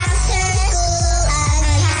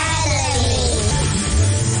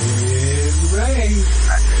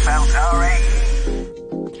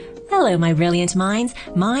Hello, my brilliant minds.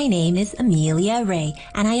 My name is Amelia Ray,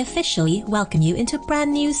 and I officially welcome you into a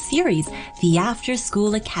brand new series, The After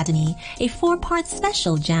School Academy, a 4-part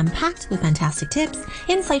special jam-packed with fantastic tips,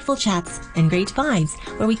 insightful chats, and great vibes,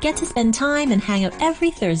 where we get to spend time and hang out every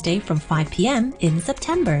Thursday from 5 p.m. in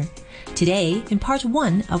September. Today, in part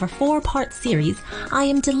 1 of our 4-part series, I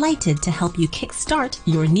am delighted to help you kickstart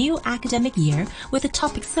your new academic year with a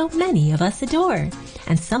topic so many of us adore,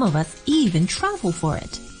 and some of us even travel for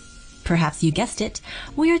it. Perhaps you guessed it,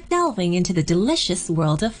 we're delving into the delicious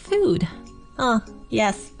world of food.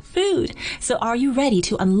 Yes, food. So are you ready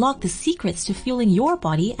to unlock the secrets to fueling your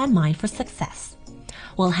body and mind for success?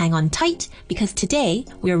 Well, hang on tight, because today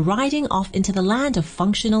we're riding off into the land of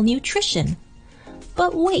functional nutrition.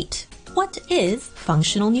 But wait, what is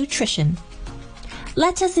functional nutrition?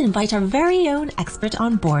 Let us invite our very own expert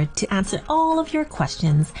on board to answer all of your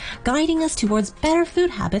questions, guiding us towards better food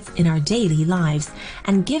habits in our daily lives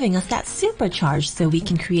and giving us that supercharge so we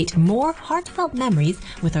can create more heartfelt memories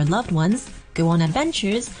with our loved ones, go on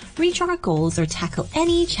adventures, reach our goals, or tackle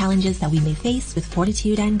any challenges that we may face with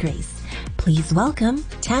fortitude and grace. Please welcome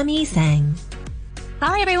Tammy Sang.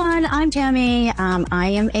 Hi everyone, I'm Tammy. I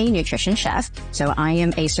am a nutrition chef. So I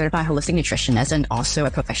am a certified holistic nutritionist and also a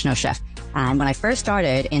professional chef. And when I first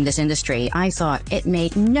started in this industry, I thought it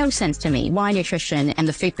made no sense to me why nutrition and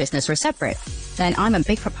the food business were separate. Then I'm a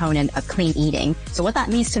big proponent of clean eating. So what that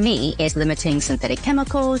means to me is limiting synthetic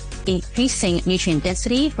chemicals, increasing nutrient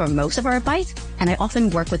density for most of our bites. And I often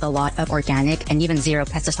work with a lot of organic and even zero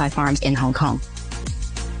pesticide farms in Hong Kong.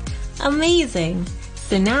 Amazing.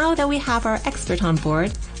 So now that we have our expert on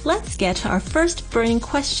board, let's get our first burning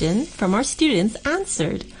question from our students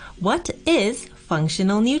answered. What is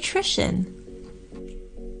functional nutrition?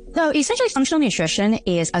 So essentially, functional nutrition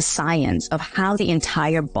is a science of how the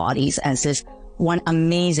entire body as this one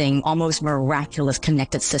amazing, almost miraculous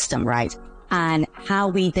connected system, right? And how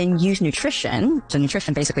we then use nutrition. So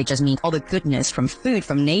nutrition basically just means all the goodness from food,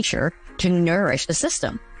 from nature, to nourish the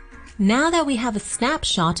system. Now that we have a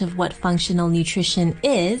snapshot of what functional nutrition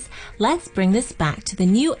is, let's bring this back to the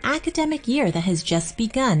new academic year that has just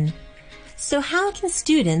begun. So how can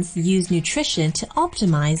students use nutrition to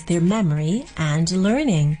optimize their memory and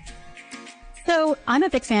learning? So I'm a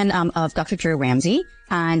big fan of Dr. Drew Ramsey,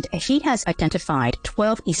 and he has identified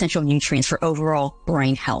 12 essential nutrients for overall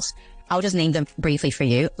brain health. I'll just name them briefly for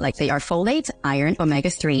you. Like they are folate, iron,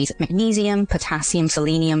 omega-3s, magnesium, potassium,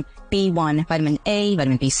 selenium, B1, vitamin A,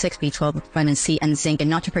 vitamin B6, B12, vitamin C, and zinc, and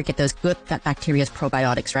not to forget those good gut bacteria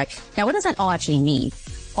probiotics, right? Now, what does that all actually mean?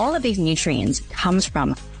 All of these nutrients comes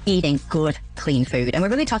from eating good, clean food. And we're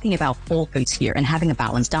really talking about whole foods here and having a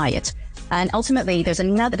balanced diet. And ultimately,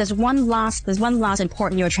 there's one last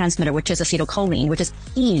important neurotransmitter, which is acetylcholine, which is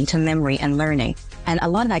key to memory and learning. And a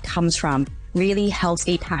lot of that comes from really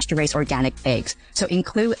healthy pasture-raised organic eggs. So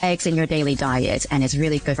include eggs in your daily diet, and it's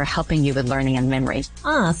really good for helping you with learning and memory.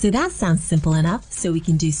 So that sounds simple enough. So we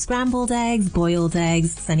can do scrambled eggs, boiled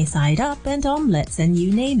eggs, sunny side up, and omelets, and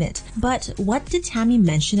you name it. But what did Tammy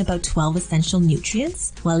mention about 12 essential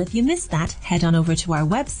nutrients? Well, if you missed that, head on over to our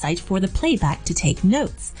website for the playback to take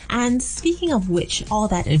notes. And speaking of which, all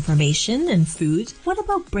that information and food, what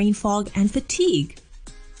about brain fog and fatigue?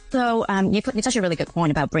 So it's such a really good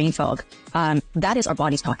point about brain fog. That is our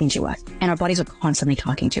bodies talking to us, and our bodies are constantly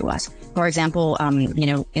talking to us. For example,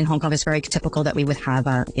 in Hong Kong, it's very typical that we would have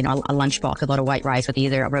a lunchbox, a lot of white rice with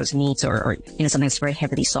either roast meats or something that's very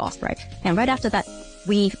heavily sauced, right? And right after that,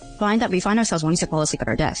 we find ourselves wanting to fall asleep at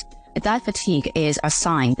our desk. That fatigue is a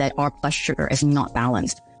sign that our blood sugar is not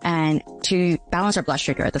balanced. And to balance our blood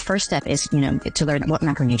sugar, the first step is, to learn what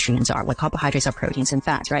macronutrients are, what carbohydrates are, proteins and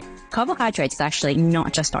fats, right? Carbohydrates is actually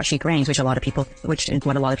not just starchy grains, which is what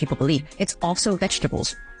a lot of people believe. It's also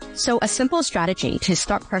vegetables. So a simple strategy to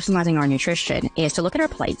start personalizing our nutrition is to look at our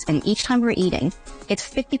plates, and each time we're eating, it's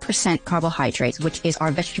 50% carbohydrates, which is our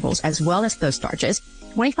vegetables, as well as those starches,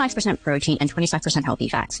 25% protein, and 25% healthy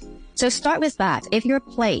fats. So start with that. If your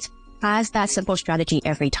plate has that simple strategy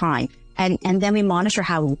every time, and then we monitor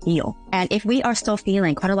how we feel. And if we are still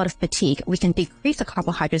feeling quite a lot of fatigue, we can decrease the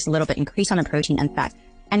carbohydrates a little bit, increase on the protein and fat,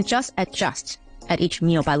 and just adjust at each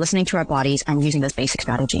meal by listening to our bodies and using this basic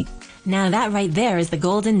strategy. Now that right there is the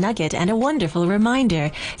golden nugget and a wonderful reminder.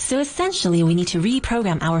 So essentially, we need to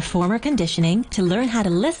reprogram our former conditioning to learn how to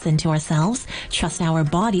listen to ourselves, trust our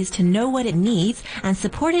bodies to know what it needs, and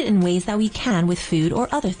support it in ways that we can with food or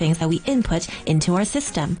other things that we input into our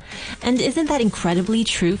system. And isn't that incredibly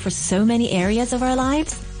true for so many areas of our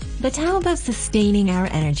lives? But how about sustaining our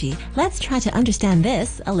energy? Let's try to understand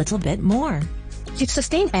this a little bit more. To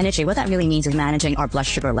sustain energy, what that really means is managing our blood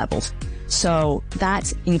sugar levels. So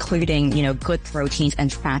that's including, good proteins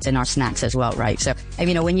and fats in our snacks as well, right? So,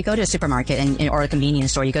 when you go to a supermarket or a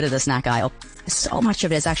convenience store, you go to the snack aisle, so much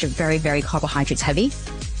of it is actually very, very carbohydrates heavy.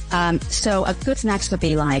 So a good snacks would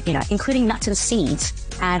be like, including nuts and seeds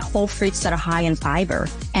and whole fruits that are high in fiber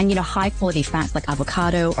and, high quality fats like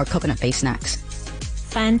avocado or coconut-based snacks.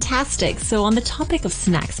 Fantastic. So on the topic of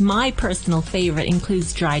snacks, my personal favorite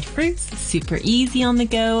includes dried fruits, super easy on the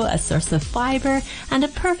go, a source of fiber, and a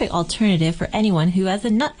perfect alternative for anyone who has a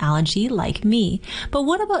nut allergy like me. But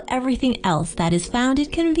what about everything else that is found in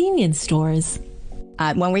convenience stores?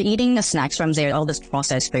 When we're eating the snacks from there, all this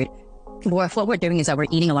processed food, what we're doing is that we're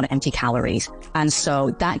eating a lot of empty calories. And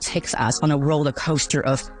so that takes us on a roller coaster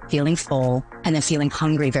of feeling full and then feeling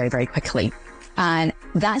hungry very, very quickly. And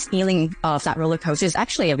that feeling of that roller coaster is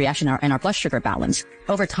actually a reaction in our blood sugar balance.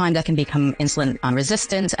 Over time, that can become insulin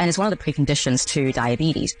resistant, and it's one of the preconditions to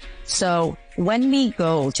diabetes. So when we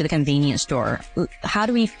go to the convenience store, how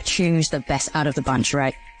do we choose the best out of the bunch,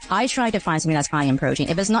 right? I try to find something that's high in protein.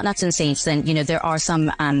 If it's not nuts and seeds, then, there are some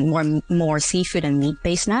more seafood and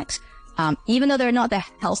meat-based snacks. Even though they're not the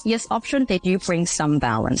healthiest option, they do bring some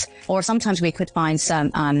balance. Or sometimes we could find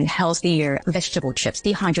some healthier vegetable chips,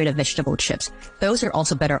 dehydrated vegetable chips. Those are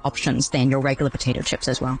also better options than your regular potato chips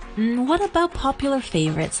as well. What about popular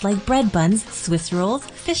favorites like bread buns, Swiss rolls,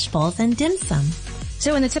 fish balls, and dim sum?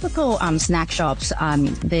 So in the typical snack shops,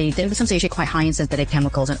 they're sometimes usually quite high in synthetic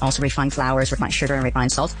chemicals and also refined flours, refined sugar, and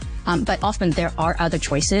refined salt. But often there are other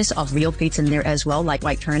choices of real foods in there as well, like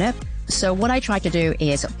white turnip. So what I try to do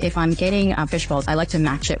is, if I'm getting fish balls, I like to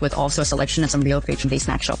match it with also a selection of some real foods from these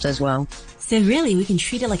snack shops as well. So really, we can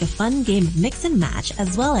treat it like a fun game of mix and match,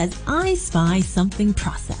 as well as I spy something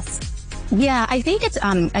processed. Yeah, I think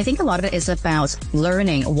I think a lot of it is about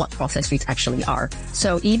learning what processed foods actually are.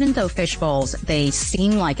 So even though fish balls, they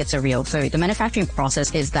seem like it's a real food, the manufacturing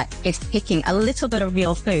process is that it's taking a little bit of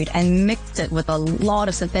real food and mixed it with a lot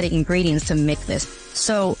of synthetic ingredients to make this.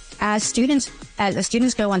 So as students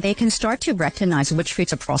go on, they can start to recognize which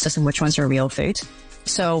foods are processed and which ones are real foods.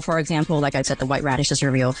 So, for example, like I said, the white radish is a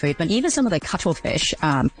real food, but even some of the cuttlefish,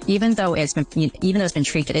 even though it's been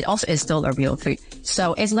treated, it also is still a real food.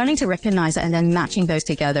 So it's learning to recognize it and then matching those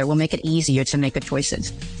together will make it easier to make good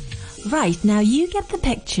choices. Right, now you get the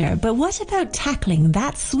picture, but what about tackling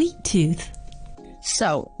that sweet tooth?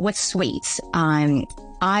 So with sweets,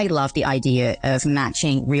 I love the idea of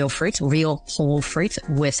matching real fruit, real whole fruit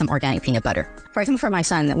with some organic peanut butter. For example, for my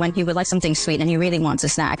son, when he would like something sweet and he really wants a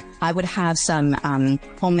snack, I would have some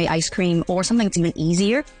homemade ice cream or something that's even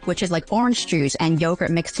easier, which is like orange juice and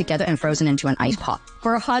yogurt mixed together and frozen into an ice pop.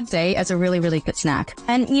 For a hot day, it's a really, really good snack.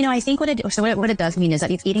 And, I think what it does mean is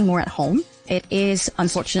that it's eating more at home. It is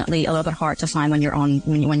unfortunately a little bit hard to find when you're on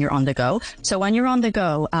the go. So when you're on the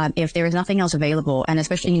go, if there is nothing else available, and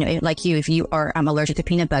especially, like you, if you are allergic to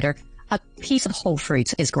peanut butter, a piece of whole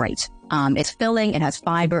fruit is great. It's filling, it has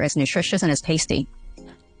fiber, it's nutritious, and it's tasty.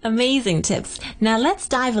 Amazing tips. Now let's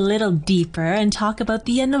dive a little deeper and talk about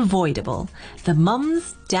the unavoidable. The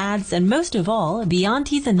mums, dads, and most of all, the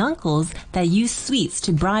aunties and uncles that use sweets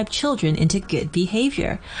to bribe children into good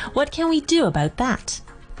behavior. What can we do about that?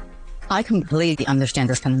 I completely understand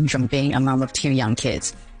this conundrum being a mom of 2 young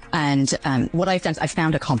kids. And what I've done is I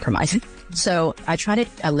found a compromise. So I try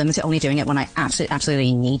to limit it, only doing it when I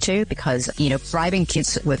absolutely need to, because, bribing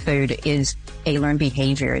kids with food is a learned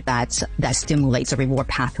behavior that stimulates a reward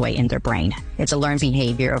pathway in their brain. It's a learned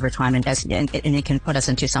behavior over time, and it can put us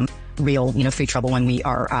into some real, food trouble when we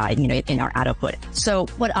are, in our adulthood. So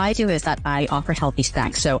what I do is that I offer healthy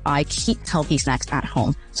snacks. So I keep healthy snacks at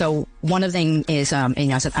home. So one of them is,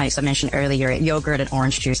 as I mentioned earlier, yogurt and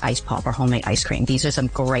orange juice ice pop or homemade ice cream. These are some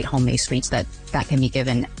great homemade sweets that can be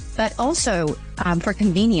given. But also, for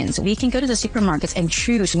convenience, we can go to the supermarkets and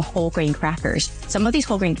choose some whole grain crackers. Some of these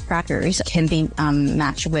whole grain crackers can be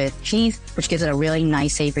matched with cheese, which gives it a really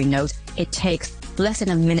nice savory note. It takes less than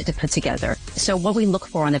a minute to put together. So what we look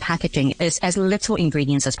for on the packaging is as little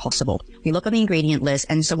ingredients as possible. We look at the ingredient list,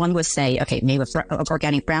 and someone would say, okay, made with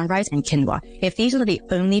organic brown rice and quinoa. If these are the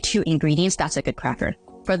only 2 ingredients, that's a good cracker.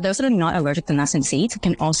 For those that are not allergic to nuts and seeds,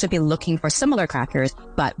 can also be looking for similar crackers,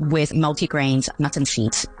 but with multi-grains, nuts and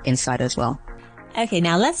seeds inside as well. Okay,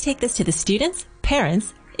 now let's take this to the students,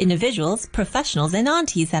 parents, individuals, professionals, and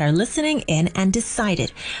aunties that are listening in and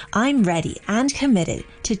decided, I'm ready and committed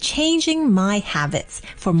to changing my habits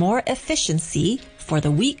for more efficiency for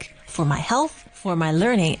the week, for my health, for my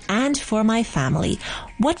learning, and for my family.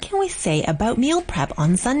 What can we say about meal prep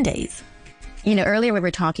on Sundays? Earlier we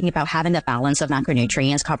were talking about having the balance of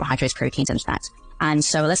macronutrients, carbohydrates, proteins, and fats. And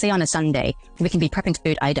so let's say on a Sunday, we can be prepping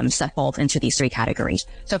food items that fall into these 3 categories.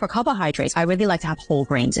 So for carbohydrates, I really like to have whole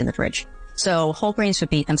grains in the fridge. So whole grains would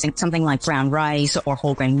be something like brown rice or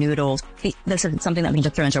whole grain noodles. This is something that we can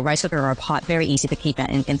just throw into a rice cooker or a pot. Very easy to keep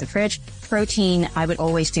in the fridge. Protein, I would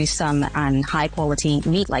always do some high quality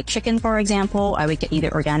meat like chicken, for example. I would get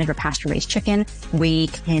either organic or pasture raised chicken. We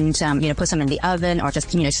can, put some in the oven or just,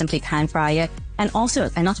 simply pan fry it. And also,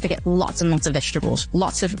 and not to forget, lots and lots of vegetables.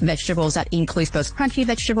 Lots of vegetables that includes both crunchy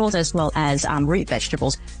vegetables as well as root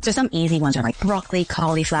vegetables. So some easy ones are like broccoli,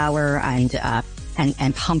 cauliflower,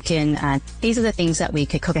 and pumpkin. These are the things that we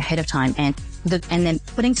could cook ahead of time. And then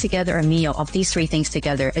putting together a meal of these three things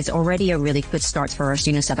together is already a really good start for our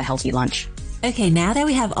students to have a healthy lunch. Okay, now that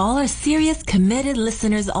we have all our serious, committed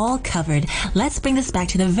listeners all covered, let's bring this back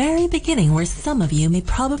to the very beginning where some of you may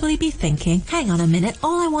probably be thinking, hang on a minute,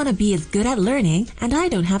 all I want to be is good at learning and I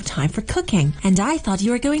don't have time for cooking. And I thought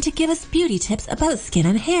you were going to give us beauty tips about skin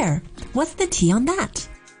and hair. What's the tea on that?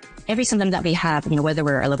 Every symptom that we have, whether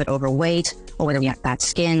we're a little bit overweight or whether we have bad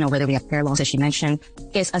skin or whether we have hair loss, as you mentioned,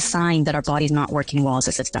 is a sign that our body's not working well as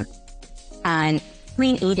a system. And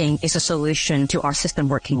clean eating is a solution to our system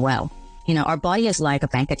working well. Our body is like a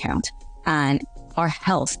bank account, and our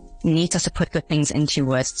health needs us to put good things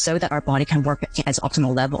into us so that our body can work at its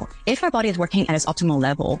optimal level. If our body is working at its optimal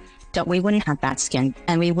level, that we wouldn't have bad skin,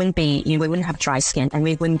 and we wouldn't have dry skin, and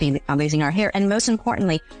we wouldn't be losing our hair. And most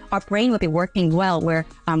importantly, our brain would be working well, where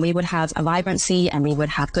we would have a vibrancy and we would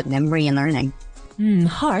have good memory and learning.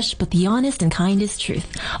 Harsh, but the honest and kindest truth.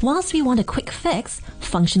 Whilst we want a quick fix,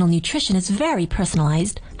 functional nutrition is very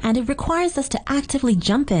personalized, and it requires us to actively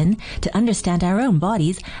jump in to understand our own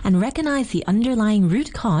bodies and recognize the underlying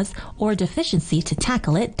root cause or deficiency to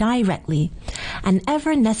tackle it directly. An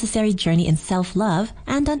ever-necessary journey in self-love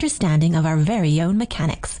and understanding of our very own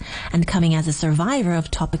mechanics. And coming as a survivor of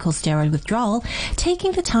topical steroid withdrawal,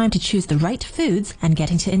 taking the time to choose the right foods and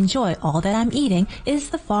getting to enjoy all that I'm eating is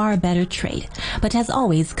the far better trade. But as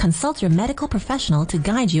always, consult your medical professional to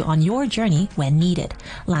guide you on your journey when needed.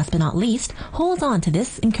 Last but not least, hold on to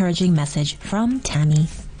this encouraging message from Tammy.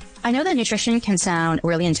 I know that nutrition can sound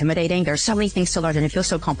really intimidating. There's so many things to learn and it feels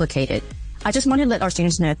so complicated. I just want to let our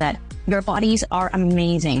students know that your bodies are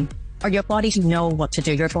amazing, or your bodies know what to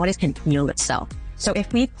do. Your bodies can heal itself. So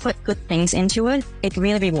if we put good things into it, it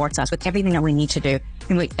really rewards us with everything that we need to do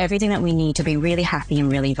and with everything that we need to be really happy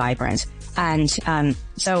and really vibrant. And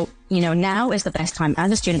so now is the best time.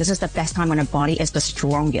 As a student, this is the best time when our body is the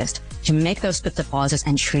strongest to make those good deposits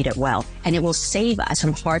and treat it well. And it will save us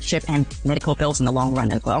from hardship and medical bills in the long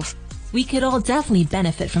run as well. We could all definitely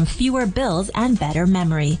benefit from fewer bills and better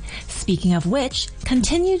memory. Speaking of which,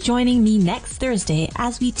 continue joining me next Thursday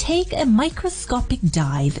as we take a microscopic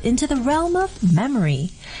dive into the realm of memory.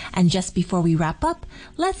 And just before we wrap up,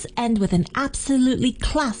 let's end with an absolutely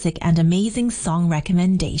classic and amazing song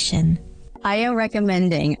recommendation. I am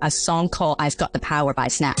recommending a song called I've Got the Power by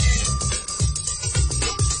Snap.